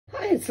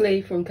it's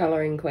Lee from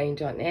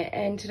coloringqueen.net,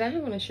 and today I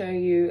want to show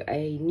you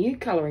a new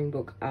coloring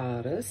book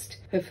artist.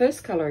 Her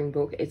first coloring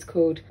book, it's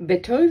called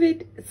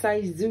Betoverde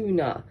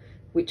Seizoenen,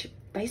 which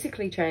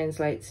basically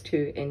translates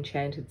to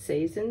Enchanted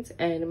Seasons,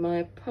 and my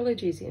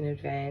apologies in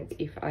advance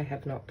if I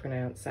have not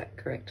pronounced that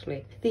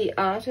correctly. The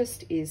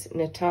artist is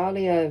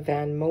Natalia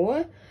van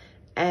Moer,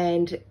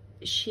 and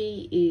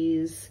she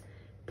is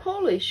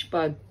Polish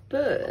by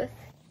birth,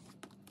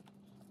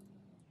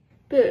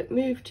 but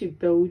moved to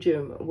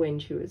Belgium when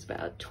she was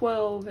about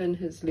 12 and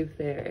has lived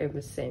there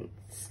ever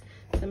since.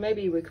 So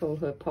maybe we call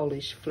her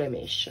Polish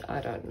Flemish,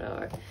 I don't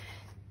know.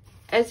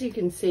 As you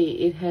can see,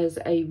 it has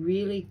a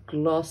really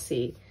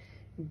glossy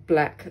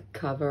black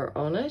cover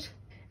on it,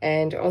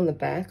 and on the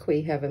back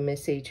we have a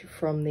message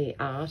from the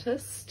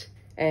artist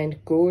and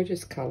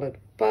gorgeous coloured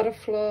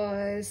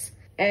butterflies,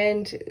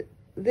 and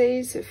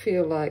these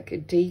feel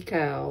like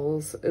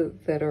decals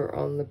that are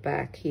on the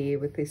back here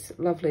with this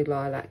lovely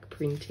lilac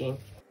printing.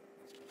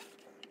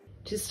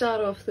 To start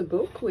off the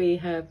book, we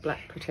have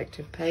black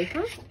protective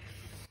paper,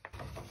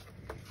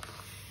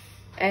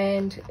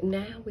 and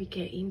now we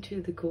get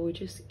into the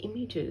gorgeous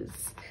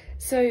images.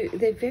 So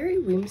they're very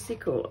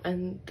whimsical,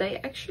 and they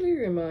actually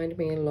remind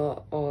me a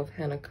lot of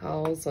Hannah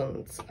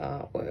Carlson's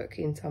artwork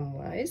in some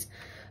ways.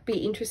 Be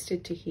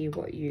interested to hear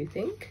what you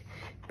think.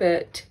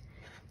 But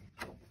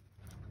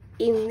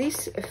in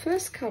this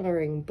first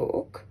colouring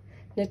book,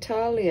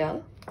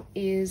 Natalia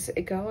is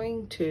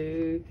going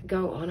to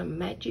go on a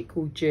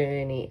magical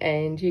journey,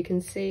 and you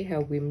can see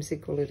how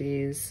whimsical it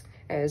is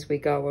as we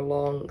go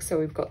along. So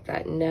we've got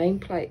that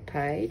nameplate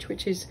page,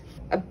 which is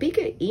a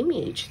bigger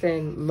image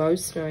than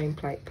most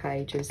nameplate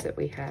pages that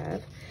we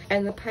have,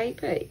 and the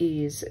paper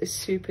is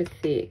super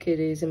thick. It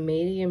is a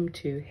medium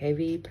to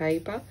heavy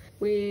paper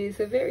with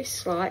a very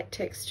slight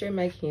texture,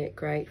 making it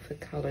great for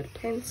coloured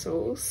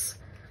pencils,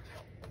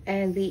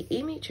 and the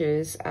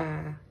images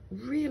are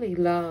really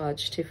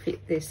large to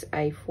fit this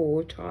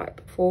A4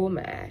 type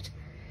format.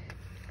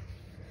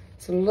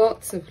 So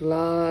lots of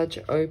large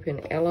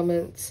open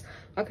elements.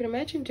 I can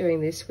imagine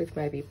doing this with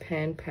maybe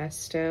pan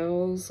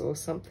pastels or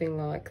something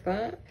like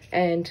that.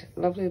 And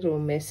lovely little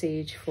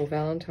message for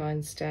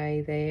Valentine's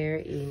Day there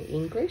in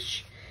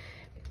English.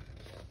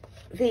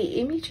 The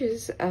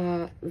images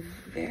are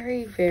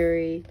very,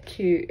 very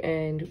cute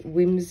and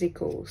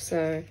whimsical.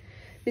 So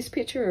this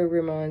picture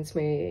reminds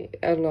me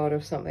a lot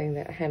of something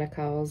that Hannah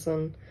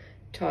Carlson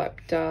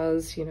type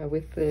does, you know,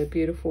 with the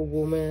beautiful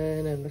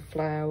woman and the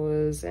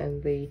flowers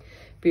and the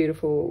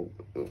beautiful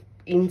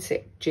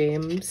insect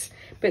gems.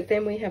 But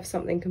then we have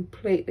something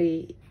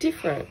completely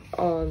different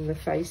on the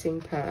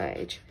facing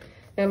page.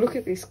 Now look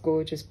at this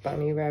gorgeous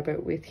bunny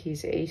rabbit with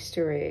his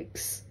Easter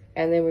eggs,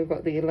 and then we've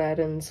got the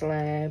Aladdin's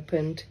lamp,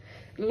 and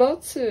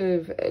lots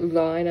of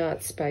line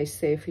art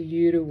space there for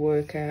you to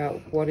work out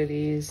what it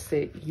is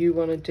that you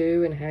want to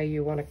do and how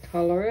you want to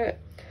colour it.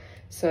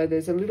 So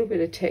there's a little bit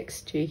of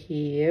texture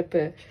here,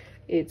 but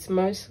it's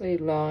mostly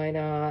line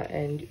art,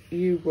 and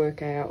you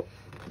work out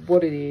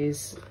what it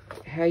is,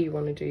 how you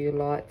want to do your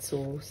light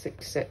source,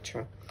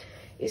 etc.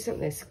 Isn't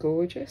this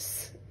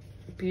gorgeous?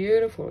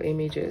 Beautiful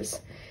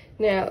images.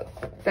 Now,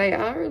 they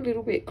are a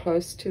little bit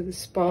close to the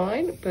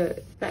spine,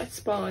 but that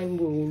spine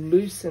will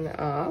loosen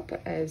up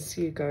as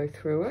you go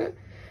through it.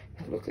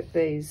 And look at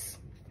these.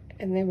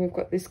 And then we've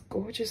got this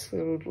gorgeous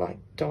little like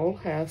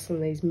dollhouse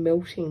and these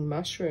melting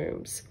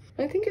mushrooms.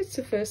 I think it's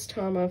the first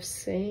time I've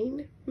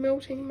seen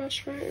melting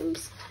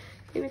mushrooms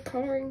in a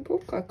colouring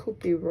book. I could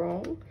be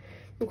wrong.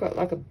 We've got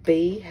like a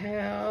bee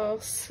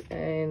house,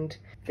 and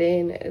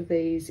then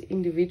these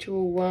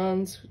individual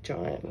ones,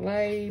 giant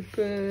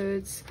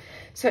ladybirds.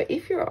 So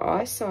if your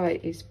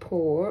eyesight is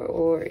poor,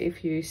 or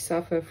if you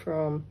suffer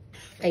from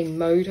a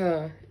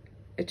motor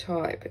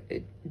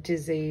type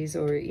disease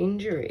or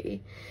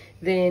injury,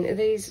 then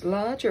these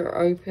larger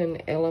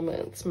open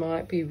elements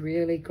might be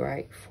really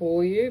great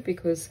for you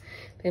because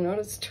they're not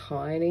as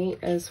tiny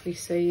as we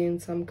see in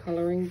some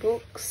colouring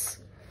books.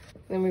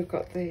 Then we've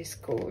got these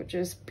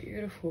gorgeous,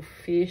 beautiful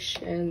fish,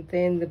 and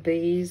then the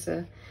bees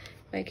are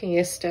making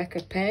a stack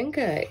of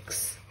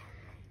pancakes.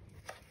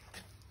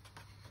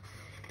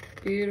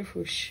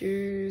 Beautiful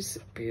shoes,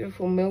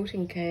 beautiful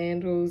melting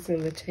candles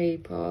in the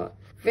teapot.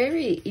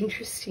 Very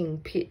interesting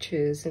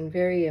pictures and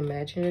very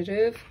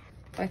imaginative.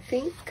 I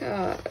think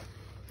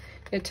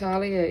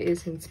Natalia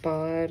is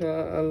inspired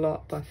a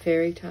lot by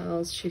fairy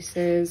tales, she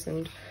says,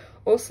 and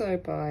also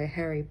by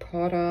Harry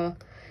Potter.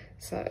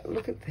 So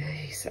look at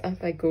these,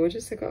 aren't they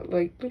gorgeous? They've got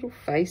like little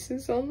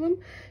faces on them,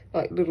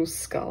 like little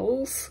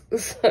skulls.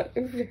 So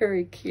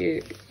very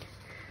cute.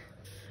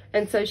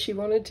 And so she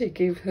wanted to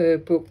give her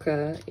book,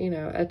 you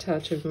know, a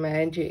touch of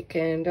magic,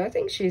 and I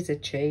think she's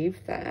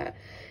achieved that.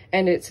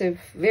 And it's a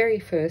very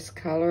first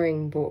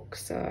colouring book,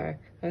 so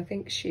I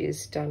think she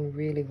has done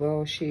really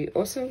well. She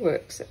also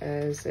works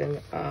as an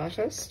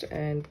artist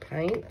and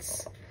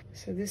paints.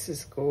 So this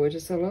is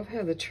gorgeous. I love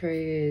how the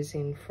tree is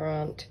in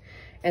front.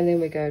 And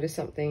then we go to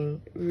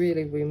something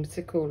really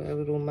whimsical, a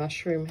little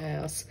mushroom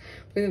house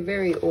with a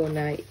very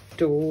ornate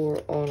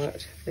door on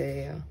it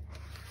there.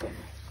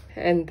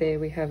 And there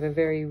we have a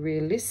very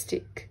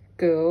realistic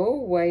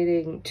girl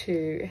waiting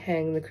to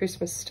hang the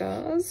Christmas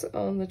stars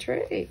on the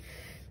tree.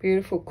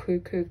 Beautiful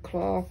cuckoo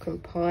clock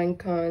and pine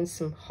cones,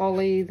 some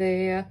holly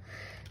there.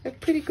 A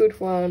pretty good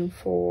one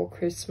for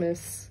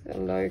Christmas, a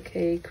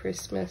low-key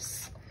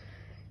Christmas.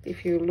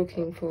 If you're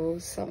looking for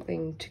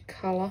something to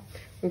colour,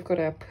 we've got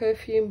our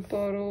perfume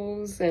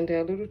bottles and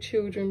our little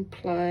children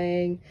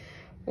playing.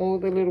 All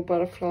the little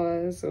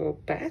butterflies or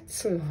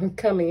bats are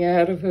coming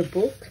out of her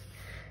book.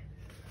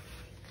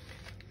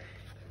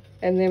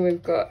 And then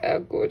we've got our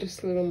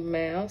gorgeous little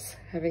mouse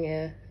having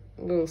a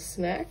little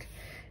snack,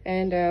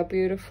 and our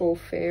beautiful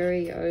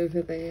fairy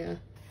over there.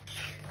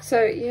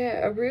 So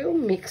yeah, a real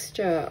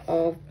mixture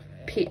of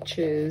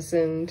pictures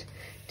and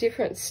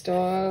different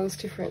styles,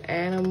 different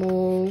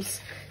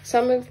animals.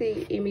 Some of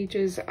the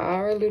images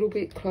are a little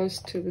bit close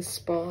to the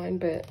spine,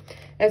 but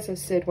as I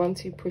said,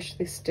 once you push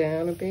this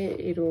down a bit,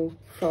 it'll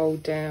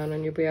fold down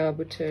and you'll be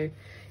able to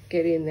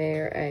get in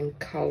there and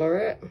colour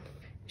it.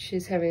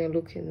 She's having a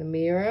look in the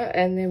mirror,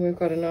 and then we've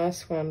got a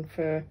nice one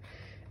for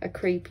a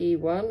creepy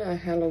one, a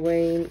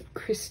Halloween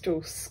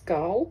crystal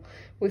skull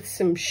with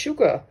some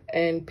sugar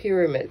and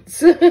pyramids.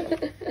 So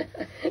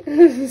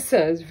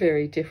it's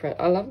very different.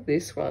 I love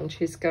this one.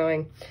 She's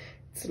going,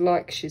 it's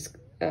like she's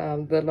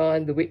the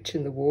line The Witch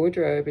in the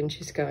Wardrobe, and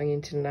she's going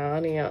into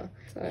Narnia.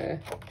 So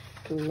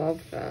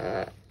love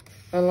that.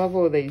 I love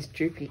all these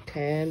droopy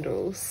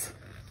candles.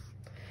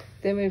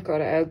 Then we've got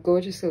our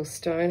gorgeous little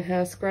stone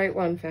house, great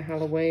one for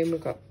Halloween.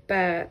 We've got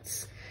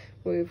bats,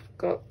 we've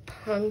got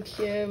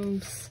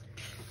pumpkins,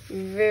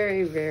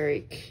 very,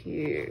 very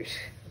cute.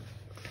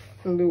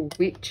 A little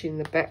witch in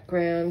the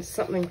background,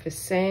 something for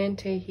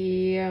Santa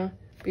here.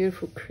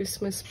 Beautiful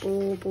Christmas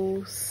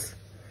baubles.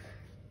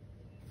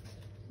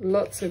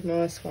 Lots of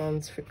nice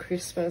ones for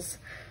Christmas.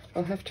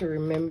 I'll have to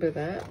remember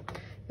that.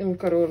 Then we've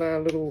got all our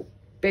little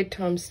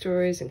bedtime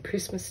stories and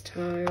Christmas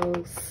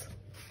tales.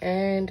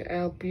 And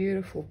our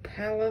beautiful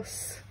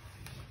palace.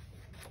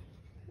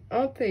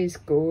 Aren't these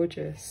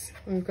gorgeous?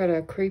 We've got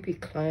our creepy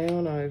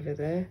clown over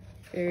there.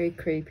 Very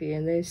creepy.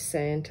 And there's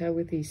Santa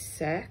with his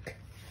sack.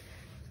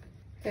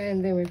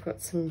 And then we've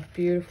got some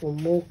beautiful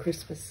more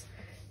Christmas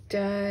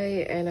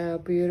Day, and our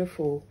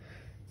beautiful,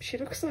 she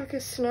looks like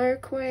a snow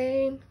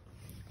queen.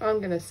 I'm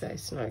going to say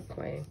snow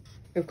queen.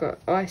 We've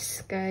got ice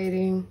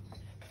skating,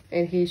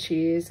 and here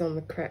she is on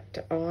the cracked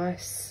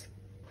ice.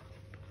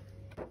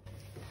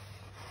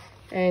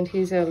 And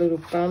here's our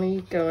little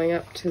bunny going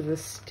up to the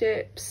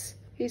steps.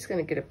 He's going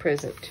to get a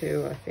present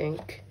too, I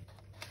think.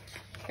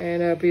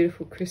 And our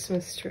beautiful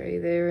Christmas tree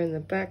there in the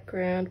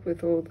background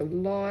with all the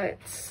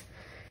lights.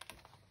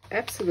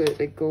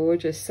 Absolutely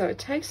gorgeous. So it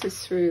takes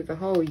us through the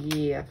whole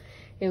year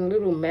in a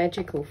little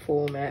magical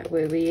format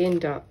where we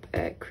end up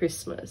at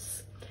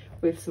Christmas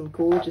with some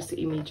gorgeous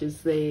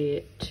images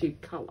there to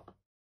colour.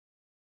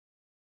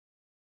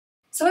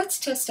 So let's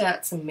test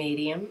out some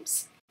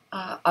mediums.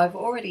 I've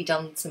already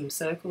done some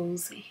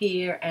circles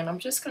here, and I'm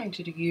just going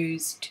to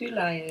use 2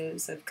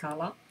 layers of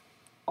colour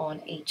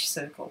on each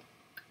circle.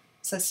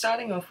 So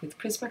starting off with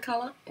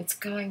Prismacolor, it's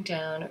going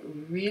down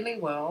really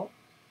well,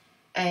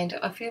 and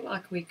I feel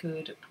like we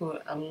could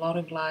put a lot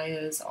of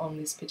layers on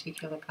this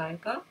particular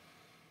paper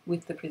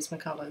with the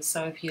Prismacolors.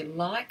 So if you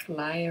like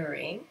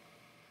layering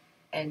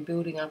and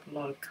building up a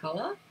lot of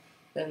colour,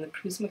 then the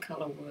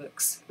Prismacolor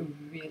works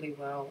really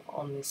well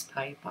on this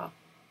paper.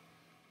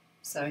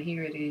 So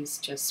here it is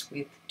just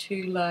with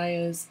 2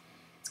 layers.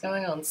 It's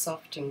going on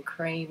soft and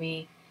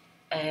creamy,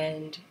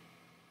 and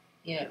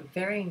yeah,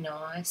 very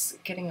nice,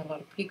 getting a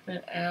lot of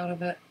pigment out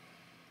of it,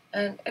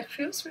 and it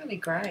feels really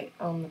great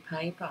on the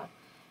paper.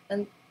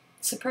 And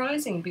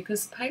surprising,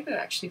 because the paper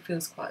actually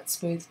feels quite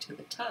smooth to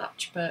the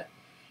touch, but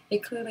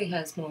it clearly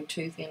has more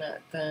tooth in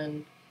it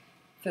than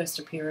first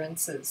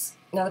appearances.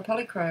 Now the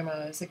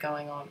Polychromos are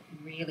going on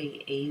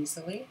really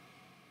easily,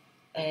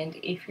 and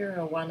if you're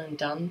a one and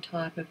done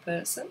type of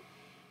person,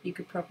 you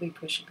could probably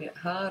push a bit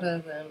harder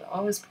than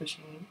I was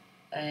pushing,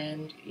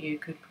 and you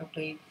could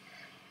probably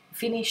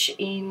finish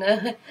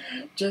in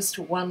just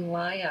 1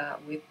 layer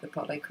with the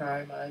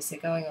Polychromos. They're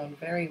going on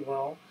very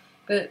well,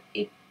 but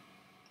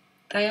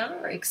they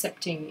are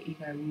accepting, you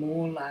know,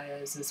 more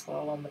layers as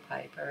well on the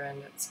paper,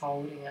 and it's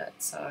holding it,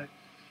 so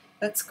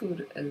that's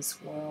good as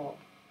well.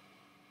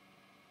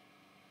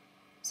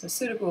 So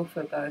suitable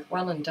for both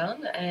one and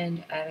done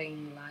and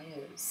adding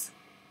layers.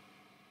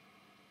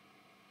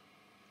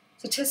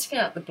 So testing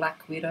out the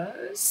Black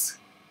Widows.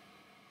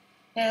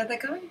 Now they're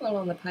going well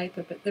on the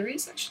paper, but there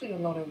is actually a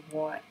lot of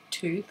white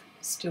tooth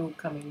still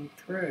coming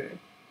through,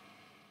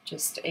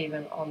 just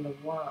even on the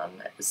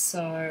one.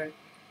 So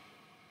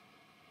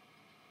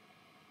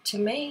to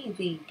me,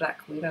 the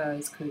Black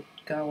Widows could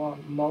go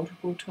on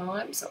multiple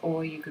times,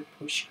 or you could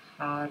push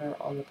harder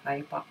on the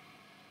paper.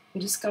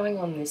 I'm just going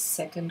on this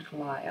second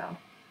layer.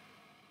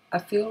 I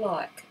feel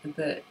like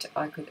that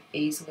I could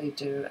easily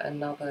do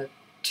another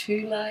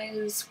 2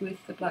 layers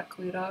with the Black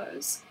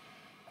Widows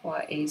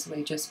quite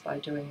easily just by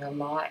doing a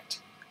light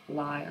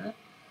layer,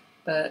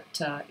 but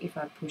if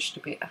I pushed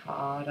a bit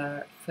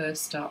harder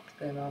first up,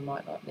 then I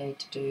might not need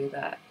to do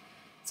that.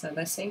 So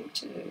they seem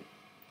to,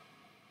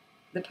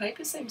 the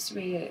paper seems to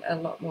be a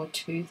lot more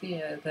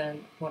toothier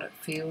than what it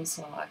feels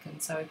like,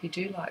 and so if you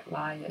do like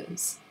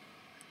layers,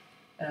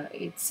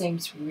 it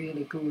seems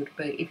really good.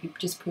 But if you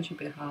just push a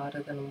bit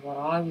harder than what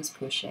I was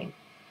pushing,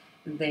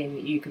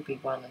 then you could be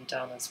one and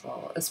done as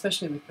well,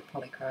 especially with the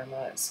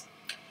Polychromos.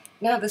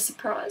 Now the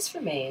surprise for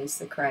me is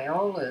the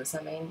Crayolas.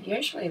 I mean,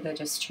 usually they're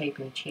just cheap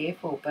and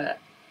cheerful, but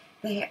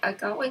they are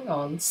going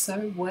on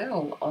so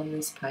well on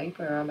this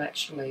paper. I'm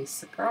actually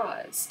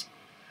surprised.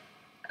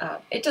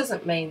 It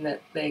doesn't mean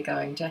that they're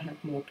going to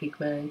have more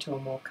pigment or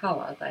more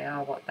colour. They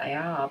are what they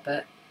are,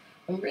 but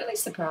I'm really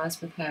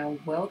surprised with how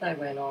well they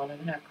went on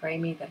and how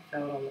creamy they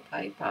felt on the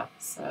paper.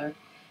 So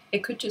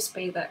it could just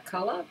be that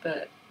colour,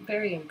 but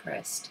very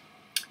impressed.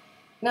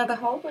 Now the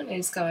Holbein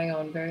is going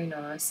on very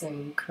nice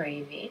and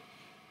creamy.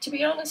 To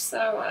be honest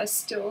though, I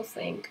still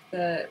think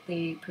that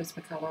the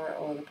Prismacolor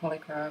or the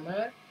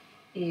Polychromo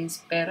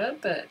is better,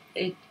 but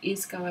it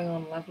is going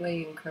on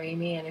lovely and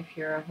creamy, and if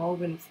you're a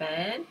Holbein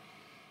fan,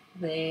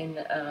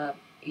 then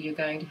you're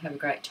going to have a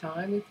great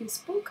time with this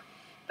book.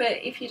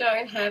 But if you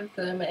don't have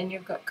them and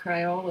you've got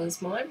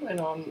Crayolas, mine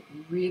went on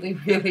really,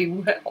 really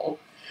well.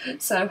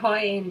 So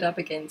high end up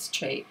against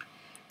cheap.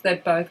 They're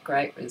both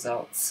great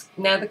results.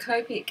 Now the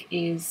Copic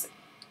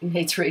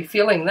needs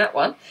refilling, that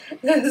one,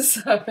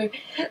 so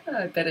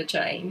I better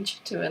change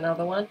to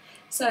another one.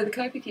 So the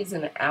Copic is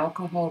an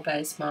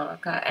alcohol-based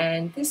marker,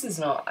 and this is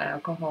not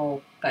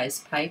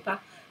alcohol-based paper,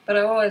 but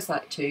I always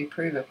like to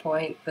prove a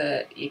point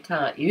that you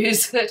can't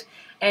use it,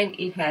 and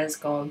it has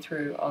gone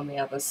through on the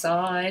other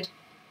side.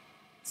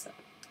 So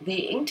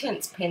the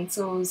Inktense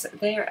pencils,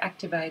 they're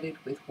activated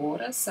with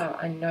water, so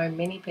I know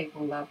many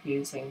people love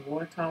using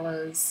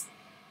watercolours,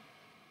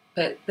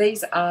 but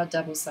these are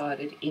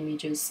double-sided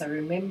images, so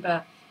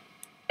remember,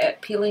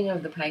 peeling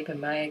of the paper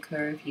may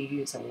occur if you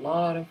use a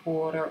lot of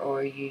water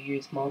or you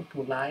use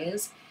multiple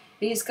layers.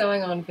 It is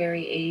going on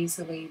very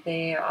easily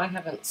there. I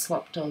haven't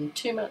slopped on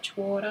too much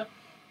water,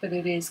 but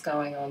it is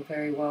going on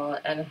very well,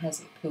 and it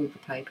hasn't peeled the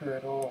paper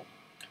at all.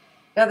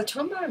 Now the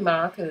Tombow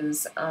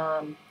Markers,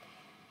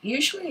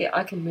 usually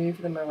I can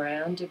move them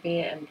around a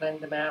bit and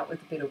blend them out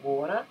with a bit of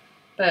water,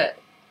 but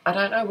I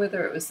don't know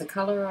whether it was the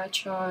colour I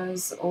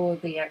chose or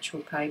the actual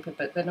paper,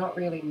 but they're not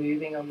really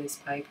moving on this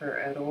paper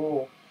at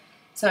all.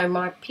 So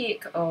my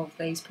pick of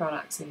these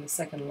products in the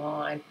second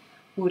line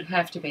would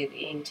have to be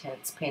the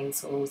Inktense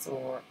pencils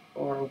or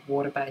a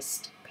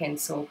water-based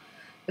pencil.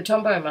 The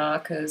Tombow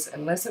Markers,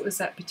 unless it was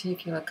that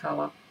particular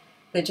colour,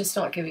 they're just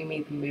not giving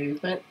me the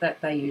movement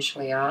that they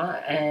usually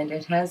are, and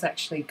it has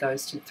actually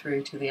ghosted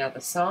through to the other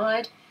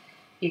side.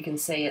 You can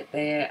see it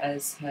there,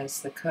 as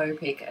has the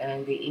Copic,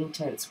 and the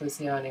Inktense was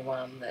the only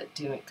one that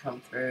didn't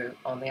come through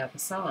on the other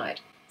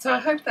side. So I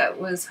hope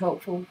that was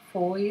helpful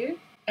for you.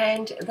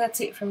 And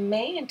that's it from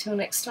me. Until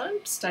next time,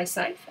 stay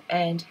safe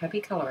and happy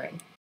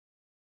colouring.